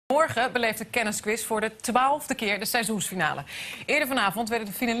Morgen beleeft de kennisquiz voor de 12e keer de seizoensfinale. Eerder vanavond werden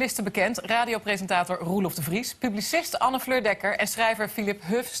de finalisten bekend. Radiopresentator Roelof de Vries, publicist Anne-Fleur Dekker en schrijver Philip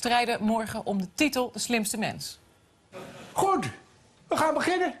Huff strijden morgen om de titel De Slimste Mens. Goed, we gaan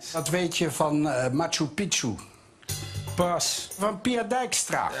beginnen. Wat weet je van Machu Picchu? Pas. Van Pierre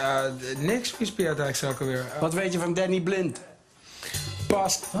Dijkstra? Niks is Pierre Dijkstra ook alweer. Wat weet je van Danny Blind?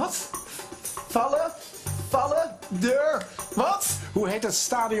 Pas. Wat? Vallen? Vallen? Deur? Wat? Hoe heet het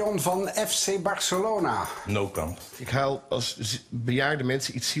stadion van FC Barcelona? No kamp. Ik huil als bejaarde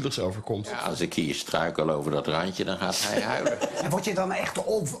mensen iets zieligs overkomt. Ja, als ik hier struikel over dat randje, dan gaat hij huilen. En word je dan echt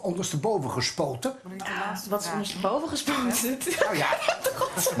ondersteboven gespoten? Wat is ondersteboven gespoten? Nou ja,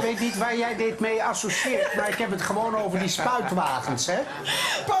 ik weet niet waar jij dit mee associeert, maar ik heb het gewoon over die spuitwagens, hè?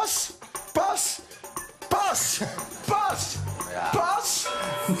 Pas! Pas! Pas! Pas! Pas!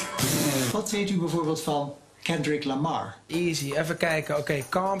 Wat weet u bijvoorbeeld van Kendrick Lamar? Easy, even kijken. Oké,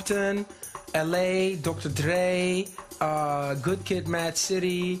 Compton, LA, Dr. Dre, Good Kid, Mad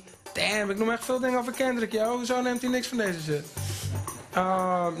City. Damn, ik noem echt veel dingen over Kendrick, joh. Hoezo neemt hij niks van deze shit?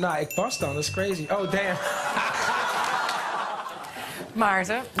 Nou, ik pas dan, dat is crazy. Oh, damn.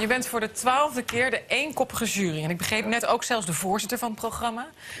 Maarten, je bent voor de 12e keer de eenkoppige jury. En ik begreep net ook zelfs de voorzitter van het programma.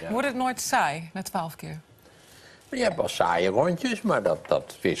 Ja. Wordt het nooit saai na 12 keer? Je hebt wel saaie rondjes, maar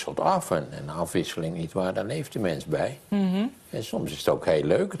dat wisselt af. En een afwisseling niet waar, daar leeft de mens bij. En soms is het ook heel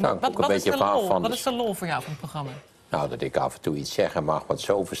leuk. Het hangt ook een beetje af van... Wat is de lol voor jou van het programma? Nou, dat ik af en toe iets zeggen mag wat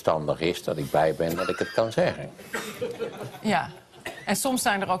zo verstandig is dat ik bij ben dat ik het kan zeggen. Ja. En soms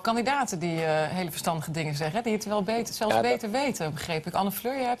zijn er ook kandidaten die hele verstandige dingen zeggen, die het wel beter, zelfs beter weten, begreep ik.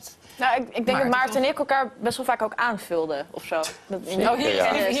 Anne-Fleur, je hebt... Nou, ik denk dat Maarten en ik elkaar best wel vaak ook aanvulden, of zo.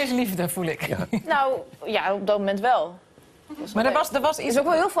 Hier is liefde, voel ik. Ja. Nou, ja, op dat moment wel. Maar er was iets... Er is ook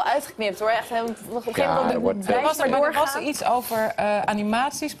wel heel veel uitgeknipt, hoor. Echt, op een gegeven moment er was iets over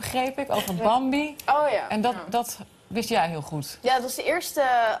animaties, begreep ik, over Bambi. Oh ja. En dat wist jij heel goed. Ja, dat was de eerste...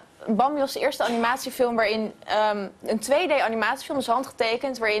 Bambi was de eerste animatiefilm waarin een 2D-animatiefilm is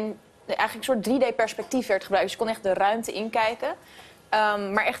handgetekend, waarin eigenlijk een soort 3D-perspectief werd gebruikt. Dus je kon echt de ruimte inkijken.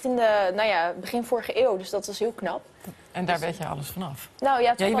 Maar echt in de begin vorige eeuw, dus dat was heel knap. En daar weet je alles vanaf. Nou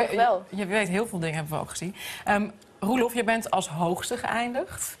ja, toch wel. Je weet heel veel dingen, hebben we ook gezien. Roelof, je bent als hoogste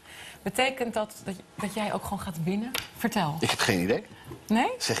geëindigd. Betekent dat jij ook gewoon gaat winnen? Vertel. Ik heb geen idee.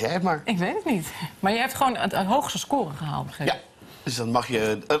 Nee? Zeg jij het maar. Ik weet het niet. Maar je hebt gewoon het hoogste score gehaald, begreep ik. Ja. Dus dan mag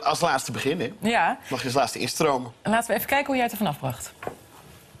je als laatste beginnen. Ja. Mag je als laatste instromen. Laten we even kijken hoe jij het er vanaf bracht.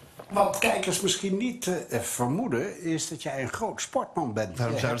 Wat kijkers misschien niet vermoeden, is dat jij een groot sportman bent.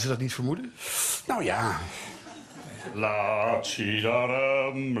 Waarom zouden ze dat niet vermoeden? Nou ja. La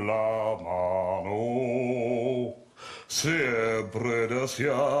cidarem la mano, sempre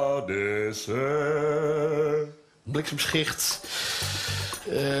deseade. Bliksemschicht.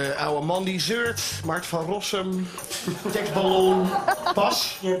 Oude man die zeurt. Maarten Van Rossem. Tekstballon.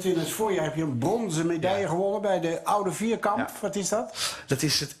 Pas. Je hebt in het voorjaar een bronzen medaille gewonnen bij de Oude Vierkamp. Ja. Wat is dat? Dat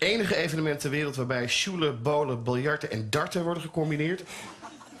is het enige evenement ter wereld waarbij sjoelen, bowlen, biljarten en darten worden gecombineerd.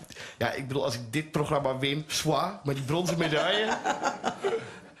 Ja, ik bedoel, als ik dit programma win, zwaar, maar die bronzen medaille...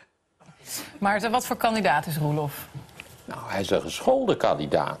 Maarten, wat voor kandidaat is Roelof? Nou, hij is een geschoolde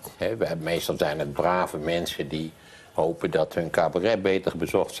kandidaat. Meestal zijn het brave mensen die hopen dat hun cabaret beter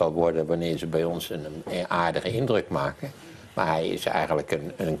bezocht zal worden wanneer ze bij ons een aardige indruk maken. Maar hij is eigenlijk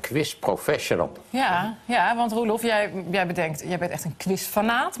een quiz-professional. Ja, want Roelof, jij bent echt een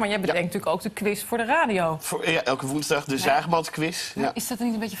quizfanaat, maar jij bedenkt natuurlijk ook de quiz voor de radio. Ja, elke woensdag de Zaagmansquiz. Ja. Is dat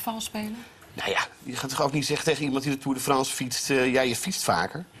niet een beetje vals spelen? Nou ja, je gaat toch ook niet zeggen tegen iemand die de Tour de France fietst... ja, je fietst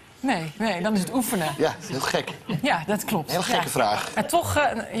vaker. Nee, dan is het oefenen. Ja, heel gek. Ja, dat klopt. Heel gekke vraag. En toch,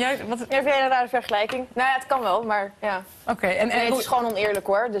 Heb jij een hele rare vergelijking? Nou ja, het kan wel, maar ja. Oké. Het is gewoon oneerlijk,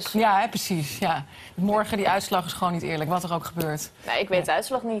 hoor. Dus... Ja, precies. Ja. Morgen, die uitslag is gewoon niet eerlijk, wat er ook gebeurt. Nee, ik weet de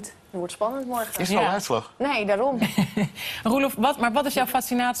uitslag niet. Het wordt spannend morgen. Is er al een uitslag? Nee, daarom. Roelof, wat is jouw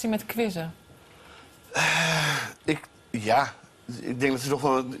fascinatie met quizzen? Ik denk dat er toch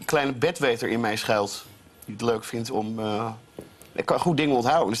wel een kleine bedweter in mij schuilt. Die het leuk vindt om... ik kan goed dingen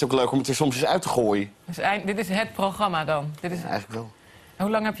onthouden. Het is ook leuk om het er soms eens uit te gooien. Dus dit is het programma dan? Ja, eigenlijk wel. Hoe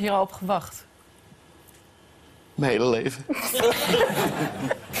lang heb je hier al op gewacht? Mijn hele leven.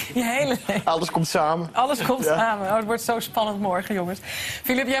 Je hele leven? Alles komt samen. Alles komt samen. Oh, het wordt zo spannend morgen, jongens.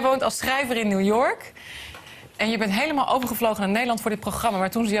 Philip, jij woont als schrijver in New York. En je bent helemaal overgevlogen naar Nederland voor dit programma.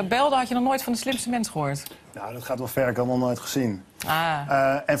 Maar toen ze je belden, had je nog nooit van de slimste mens gehoord. Nou, dat gaat wel ver. Ik had nog nooit gezien.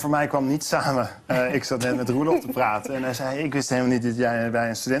 Ah. En voor mij kwam niet samen. Ik zat net met Roelof te praten. En hij zei, ik wist helemaal niet dat jij bij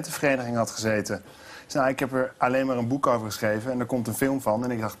een studentenvereniging had gezeten. Ik zei, nou, ik heb er alleen maar een boek over geschreven. En er komt een film van.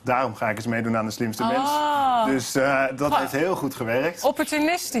 En ik dacht, daarom ga ik eens meedoen aan de slimste mens. Dus dat heeft heel goed gewerkt.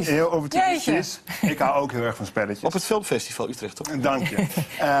 Opportunistisch. Heel opportunistisch. Ik hou ook heel erg van spelletjes. Op het filmfestival Utrecht, toch? Dank je.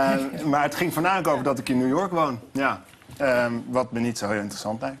 Maar het ging voornamelijk over dat ik in New York woon. Ja. Wat me niet zo heel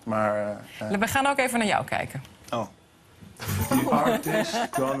interessant lijkt. Maar, We gaan ook even naar jou kijken. Oh. The Artist,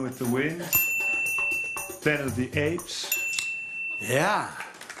 Gone with the Wind, Planet of the Apes. Ja.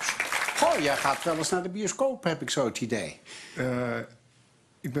 Goh, jij gaat wel eens naar de bioscoop, heb ik zo het idee.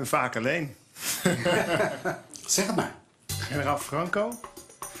 Ik ben vaak alleen. Zeg het maar. Generaal Franco,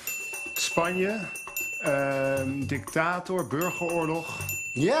 Spanje, dictator, burgeroorlog.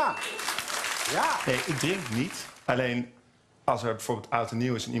 Ja. Ja. Nee, ik drink niet. Alleen als er bijvoorbeeld oud en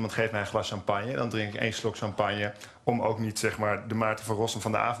nieuw is en iemand geeft mij een glas champagne, dan drink ik 1 slok champagne om ook niet, zeg maar, de Maarten Van Rossem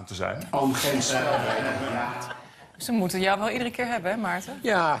van de avond te zijn. Om geen Ze moeten jou wel iedere keer hebben, hè, Maarten?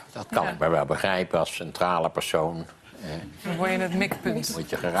 Ja, dat kan ik me wel begrijpen als centrale persoon. Dan word je het mikpunt. Moet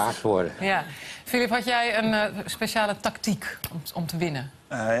je geraakt worden. Ja. Filip, had jij een speciale tactiek om te winnen?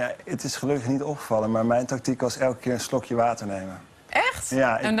 Ja, het is gelukkig niet opgevallen, maar mijn tactiek was elke keer een slokje water nemen. Echt?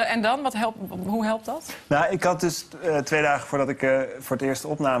 Ja, En dan? Hoe helpt dat? Nou, ik had dus 2 dagen voordat ik voor het eerst de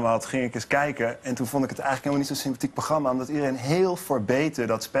opname had, ging ik eens kijken. En toen vond ik het eigenlijk helemaal niet zo'n sympathiek programma. Omdat iedereen heel verbeten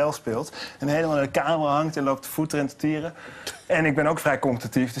dat spel speelt. En helemaal naar de camera hangt en loopt te voeten en te tieren. En ik ben ook vrij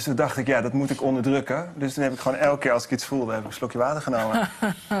competitief, dus toen dacht ik, ja, dat moet ik onderdrukken. Dus toen heb ik gewoon elke keer als ik iets voelde, heb ik een slokje water genomen.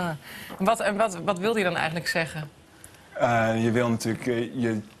 Wat wilde je dan eigenlijk zeggen? Je wil natuurlijk,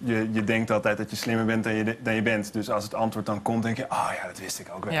 je denkt altijd dat je slimmer bent dan je bent. Dus als het antwoord dan komt, denk je, oh ja, dat wist ik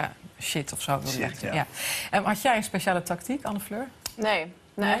ook wel. Ja, shit of zo. Wil je echt, ja. ja. Had jij een speciale tactiek, Anne-Fleur? Nee,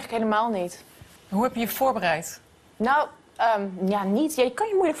 eigenlijk helemaal niet. Hoe heb je je voorbereid? Nou, ja, niet. Ja, je kan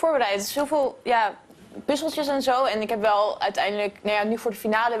je moeilijk voorbereiden. Het is zoveel puzzeltjes en zo. En ik heb wel uiteindelijk, nu voor de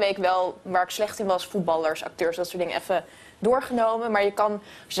finale week wel, waar ik slecht in was, voetballers, acteurs, dat soort dingen, even doorgenomen. Maar je kan,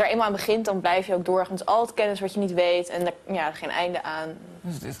 als je daar eenmaal aan begint, dan blijf je ook doorgaan. Het is altijd kennis wat je niet weet en er geen einde aan.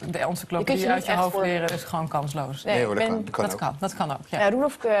 Dus de encyclopedie uit je hoofd leren is gewoon kansloos. Nee, hoor, dat kan ook. Ja. Ja,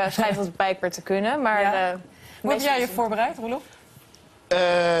 Roelof schrijft dat blijkbaar te kunnen, maar... Hoe heb jij je voorbereid, Roelof?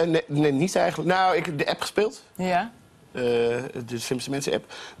 Nee, niet eigenlijk. Nou, ik heb de app gespeeld. Ja. De slimste mensen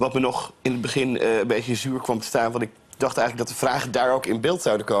app. Wat me nog in het begin een beetje zuur kwam te staan. Want ik dacht eigenlijk dat de vragen daar ook in beeld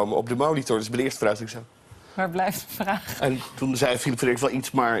zouden komen op de monitor. Dus bij de eerste vraag dacht ik zo. Waar blijft de vraag? En toen zei Philip Frederik wel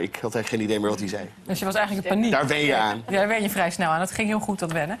iets, maar ik had eigenlijk geen idee meer wat hij zei. Dus je was eigenlijk in paniek? Daar wen je aan. Ja, daar wen je vrij snel aan. Dat ging heel goed,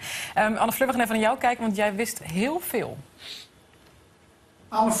 dat wennen. Anne-Fleur, we gaan even naar jou kijken, want jij wist heel veel.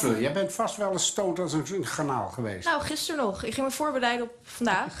 Anne-Fleur, jij bent vast wel eens stoot als een garnaal geweest. Nou, gisteren nog. Ik ging me voorbereiden op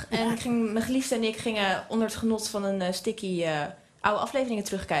vandaag. En mijn geliefde en ik gingen onder het genot van een sticky oude afleveringen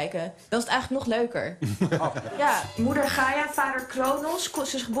terugkijken. Dan is het eigenlijk nog leuker. Oh. Ja, moeder Gaia, vader Kronos.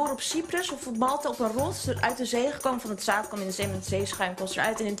 Ze is geboren op Cyprus, op Malta, op een rots. Uit de zee gekomen van het zaad, kwam in de zee met het zeeschuim, kwam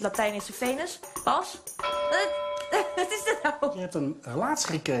eruit. En in het Latijn is ze Venus. Pas? Wat is dat nou? Je hebt een relatie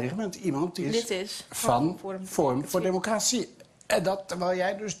gekregen met iemand die Lid is van Forum voor Democratie. En dat terwijl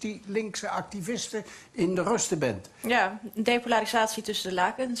jij dus die linkse activisten in de rusten bent. Ja, depolarisatie tussen de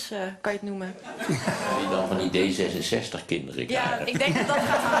lakens, kan je het noemen. Wil je dan van die D66-kinderen krijgen? Ja, ik denk dat dat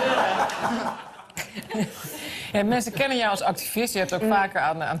gaat gebeuren. Ja, mensen kennen jou als activist. Je hebt ook vaker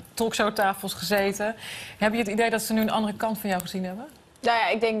aan talkshowtafels gezeten. Heb je het idee dat ze nu een andere kant van jou gezien hebben? Nou ja,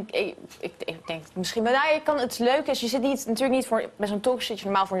 ik denk misschien wel. Nou, het leuke is, je zit natuurlijk niet bij zo'n talkshow zit je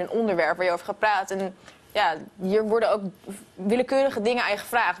normaal voor een onderwerp waar je over gaat praten. En ja, hier worden ook willekeurige dingen aan je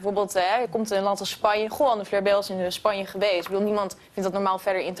gevraagd. Bijvoorbeeld, je komt in een land als Spanje. Goh, Anne-Fleur is in Spanje geweest. Ik bedoel, niemand vindt dat normaal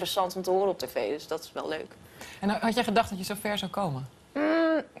verder interessant om te horen op tv. Dus dat is wel leuk. En had jij gedacht dat je zo ver zou komen?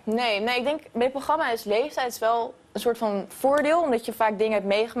 Nee, ik denk bij het programma is leeftijd wel een soort van voordeel. Omdat je vaak dingen hebt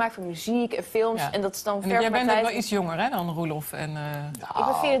meegemaakt van muziek en films. Ja. En dat is dan En ver jij van bent ook wel iets jonger hè, dan Roelof. En, Ik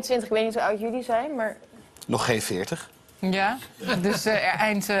ben 24, ik weet niet hoe oud jullie zijn, maar... Nog geen 40. Ja, dus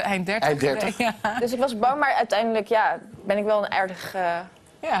eind 30. Eind 30. Ja. Dus ik was bang, maar uiteindelijk ben ik wel een aardig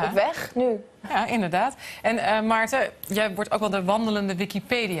op weg nu. Ja, inderdaad. En Maarten, jij wordt ook wel de wandelende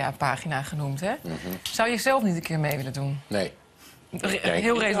Wikipedia-pagina genoemd, hè? Zou je zelf niet een keer mee willen doen? Nee.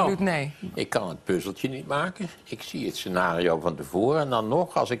 Heel resoluut nee. Ik kan het puzzeltje niet maken. Ik zie het scenario van tevoren. En dan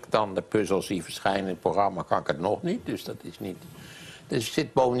nog, als ik dan de puzzel zie verschijnen in het programma, kan ik het nog niet. Dus dat is niet... Dus ik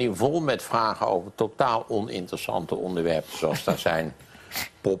zit bovendien vol met vragen over totaal oninteressante onderwerpen. Zoals daar zijn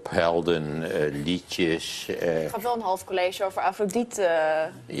pophelden, liedjes. Ik gaf wel een half college over Afrodite.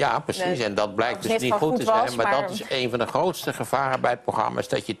 Ja, precies. En dat blijkt dus niet goed te zijn. Maar dat is een van de grootste gevaren bij het programma... is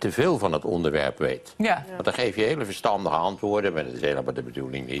dat je te veel van het onderwerp weet. Ja. Want dan geef je hele verstandige antwoorden... maar dat is helemaal de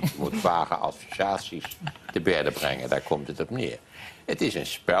bedoeling niet. Je moet vage associaties te berden brengen. Daar komt het op neer. Het is een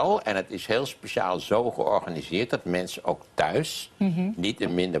spel en het is heel speciaal zo georganiseerd... dat mensen ook thuis niet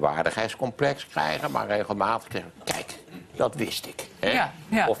een minderwaardigheidscomplex krijgen... maar regelmatig zeggen, kijk, dat wist ik. Hè? Ja,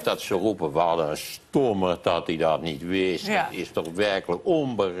 ja. Of dat ze roepen, wat een stommer dat hij dat niet wist. Ja. Dat is toch werkelijk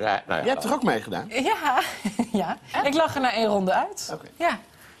onbereid. Nou, ja, Jij hebt er ook meegedaan? Ja, ja. Ik lag er na 1 ronde uit. Oké. Ja.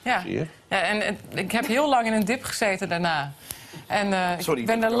 Ja. Zie je? Ja, en ik heb heel lang in een dip gezeten daarna. En Sorry, ik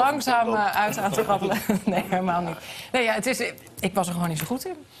ben dat er ik langzaam uit aan het krabbelen. Nee, helemaal niet. Nee, ja, ik was er gewoon niet zo goed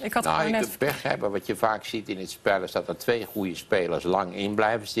in. Ik had Nou, gewoon je net... kunt pech hebben. Wat je vaak ziet in het spel is dat er 2 goede spelers lang in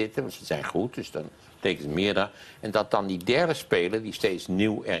blijven zitten. Want ze zijn goed, dus dan betekent het meer dan. En dat dan die derde speler, die steeds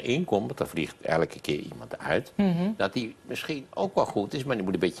nieuw erin komt... want er vliegt elke keer iemand uit... dat die misschien ook wel goed is, maar die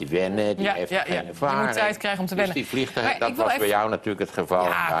moet een beetje wennen. Die heeft geen ervaring. Je moet tijd krijgen om te wennen. Dus die vliegt er, Maar dat ik wil was even... bij jou natuurlijk het geval.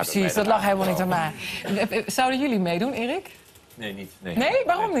 Ja, precies. Dat lag helemaal niet aan mij. Zouden jullie meedoen, Erik? Nee, niet. Nee?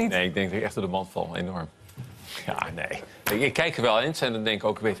 Waarom niet? Nee, ik denk dat ik echt door de mand val. Enorm. Ja, nee. Ik kijk er wel eens en dan denk ik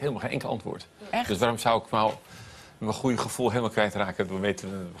ook, ik weet helemaal geen enkel antwoord. Echt? Dus waarom zou ik nou mijn goede gevoel helemaal kwijtraken? We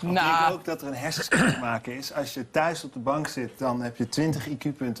weten... Ik denk ook dat er een hersenschudding te maken is. Als je thuis op de bank zit, dan heb je 20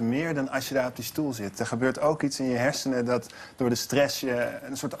 IQ-punten meer dan als je daar op die stoel zit. Er gebeurt ook iets in je hersenen dat door de stress je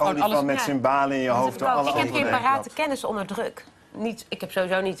een soort olifant met cymbalen in je hoofd... door alle Ik heb geen antwoorden parate kennis onder druk. Ik heb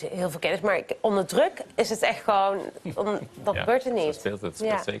sowieso niet heel veel kennis, maar onder druk is het echt gewoon... Dat gebeurt er niet. Dat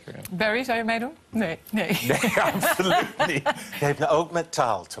speelt zeker. Ja. Barry, zou je meedoen? Nee. Nee, absoluut niet. Het heeft nou ook met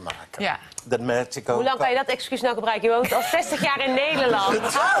taal te maken. Ja. Dat merk ik ook. Hoe lang kan je dat excuus nou gebruiken? Je woont al 60 jaar in Nederland.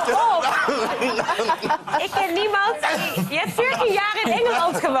 Hou op! Ik ken niemand. Je hebt 14 jaar in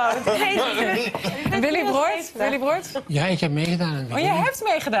Engeland gewoond. Willy Broert? Ja, ik heb meegedaan. Oh, jij hebt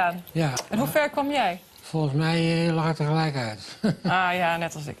meegedaan? Ja. En hoe ver kwam jij? Volgens mij lag het er gelijk uit. Ah ja,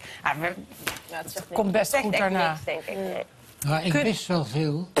 net als ik. Het komt best goed daarna. Niks, denk ik. Nee. Nou, ik wist wel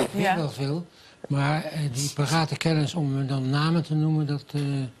veel. Wel veel. Maar die parate kennis om dan namen te noemen, dat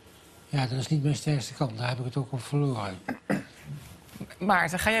is niet mijn sterkste kant. Daar heb ik het ook op verloren.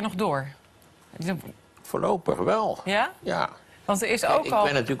 Maarten, ga jij nog door? Voorlopig wel. Ja? Ja. Want er is ook ik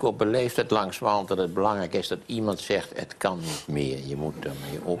ben natuurlijk op beleefdheid langzamerhand dat het belangrijk is dat iemand zegt... het kan niet meer, je moet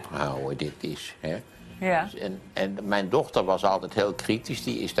ermee ophouden, dit is... Hè? Ja. En mijn dochter was altijd heel kritisch,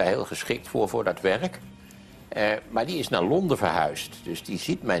 die is daar heel geschikt voor dat werk. Maar die is naar Londen verhuisd, dus die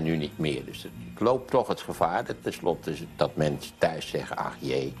ziet mij nu niet meer. Dus ik loop toch het gevaar dat tenslotte dat mensen thuis zeggen... ach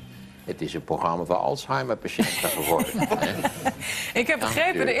jee, het is een programma voor Alzheimer-patiënten geworden. Ik heb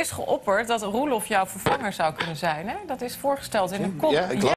begrepen, er is geopperd dat Roelof jouw vervanger zou kunnen zijn. Hè? Dat is voorgesteld in een kop. Ja,